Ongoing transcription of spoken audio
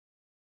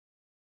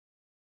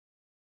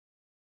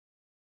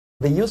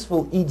The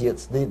useful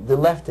idiots, the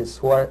leftists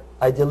who are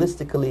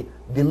idealistically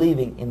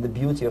believing in the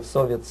beauty of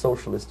Soviet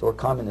socialist or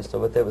communist or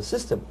whatever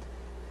system,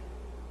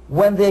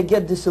 when they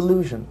get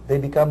disillusioned, they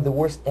become the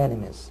worst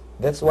enemies.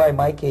 That's why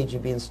my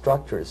KGB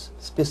instructors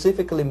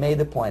specifically made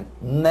a point: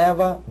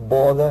 never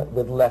bother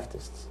with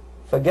leftists.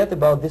 Forget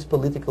about these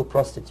political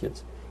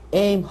prostitutes.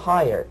 Aim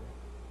higher.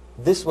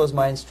 This was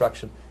my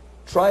instruction.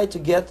 Try to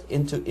get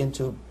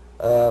into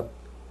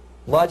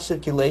large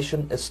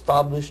circulation,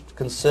 established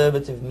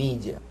conservative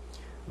media.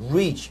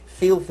 Rich,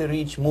 filthy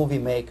rich movie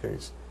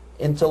makers,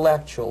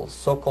 intellectuals,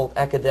 so-called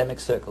academic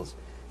circles,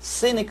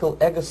 cynical,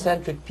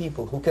 egocentric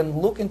people who can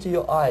look into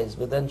your eyes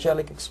with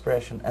angelic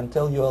expression and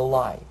tell you a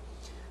lie.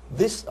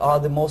 These are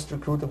the most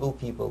recruitable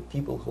people,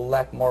 people who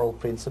lack moral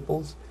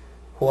principles,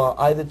 who are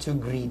either too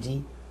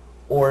greedy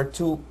or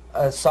too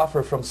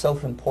suffer from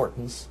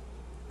self-importance.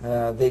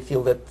 They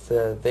feel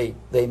that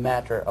they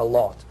matter a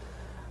lot.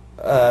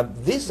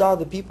 These are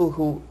the people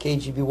who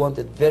KGB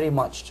wanted very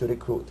much to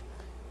recruit.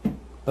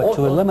 But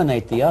to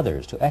eliminate the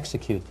others, to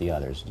execute the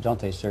others, don't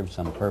they serve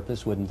some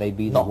purpose? Wouldn't they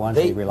be the ones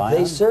we rely on?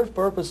 They serve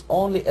purpose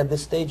only at the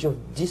stage of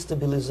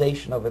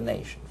destabilization of a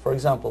nation. For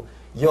example,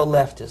 your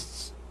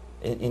leftists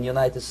in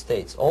United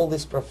States, all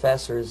these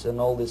professors and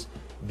all these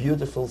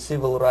beautiful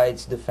civil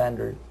rights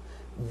defenders,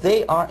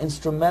 they are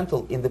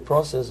instrumental in the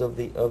process of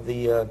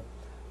the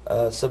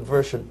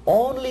subversion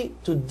only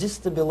to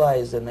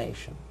destabilize the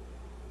nation.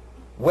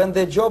 When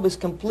their job is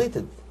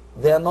completed,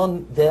 they are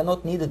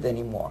not needed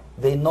anymore.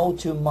 They know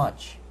too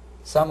much.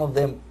 Some of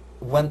them,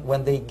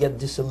 when they get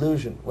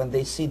disillusioned, when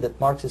they see that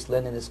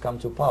Marxist-Leninists come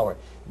to power,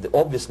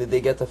 obviously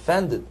they get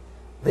offended.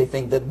 They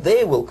think that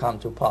they will come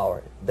to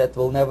power. That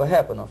will never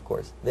happen, of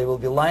course. They will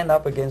be lined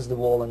up against the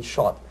wall and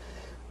shot.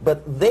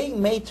 But they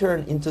may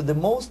turn into the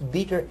most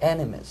bitter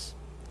enemies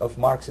of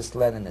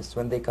Marxist-Leninists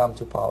when they come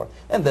to power.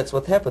 And that's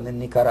what happened in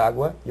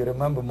Nicaragua. You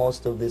remember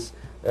most of these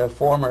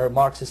former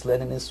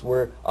Marxist-Leninists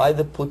were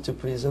either put to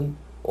prison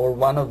or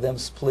one of them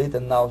split,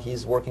 and now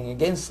he's working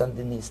against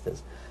Sandinistas.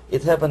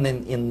 It happened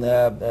in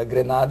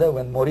Grenada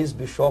when Maurice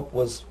Bishop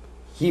was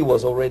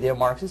already a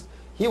Marxist.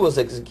 He was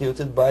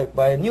executed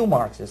by a new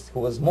Marxist who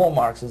was more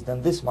Marxist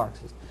than this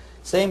Marxist.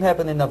 Same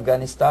happened in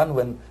Afghanistan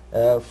when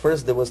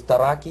first there was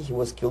Taraki, he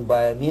was killed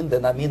by Amin,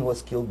 then Amin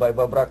was killed by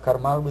Babrak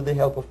Karmal with the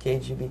help of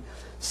KGB.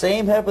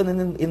 Same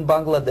happened in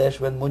Bangladesh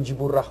when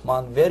Mujibur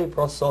Rahman, very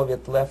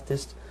pro-Soviet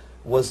leftist,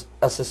 was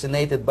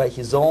assassinated by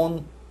his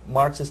own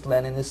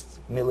Marxist-Leninist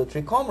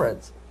military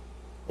comrades.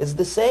 It's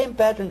the same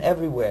pattern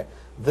everywhere.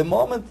 The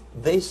moment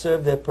they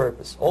serve their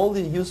purpose, all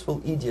the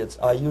useful idiots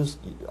are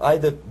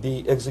either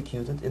be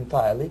executed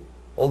entirely,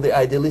 all the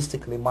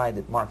idealistically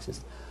minded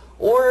Marxists,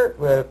 or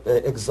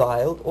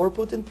exiled or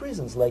put in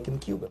prisons like in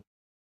Cuba.